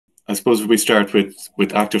I suppose if we start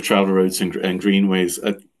with active travel routes and greenways,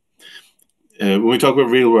 when we talk about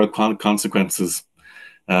real world consequences,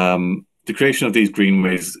 the creation of these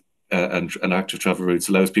greenways and active travel routes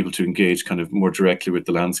allows people to engage kind of more directly with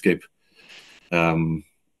the landscape, um,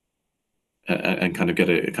 and kind of get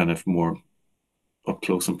a kind of more up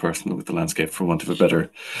close and personal with the landscape, for want of a better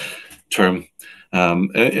term.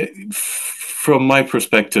 From my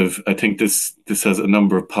perspective, I think this has a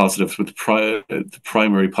number of positives. But the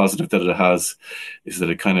primary positive that it has is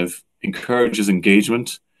that it kind of encourages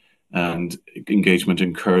engagement, and engagement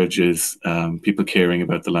encourages people caring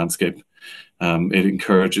about the landscape. It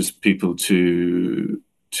encourages people to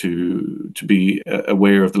be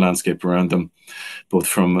aware of the landscape around them, both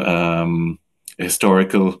from a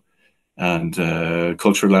historical and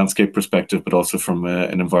cultural landscape perspective, but also from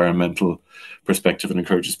an environmental perspective, and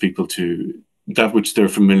encourages people to that which they're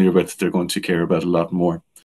familiar with, they're going to care about a lot more.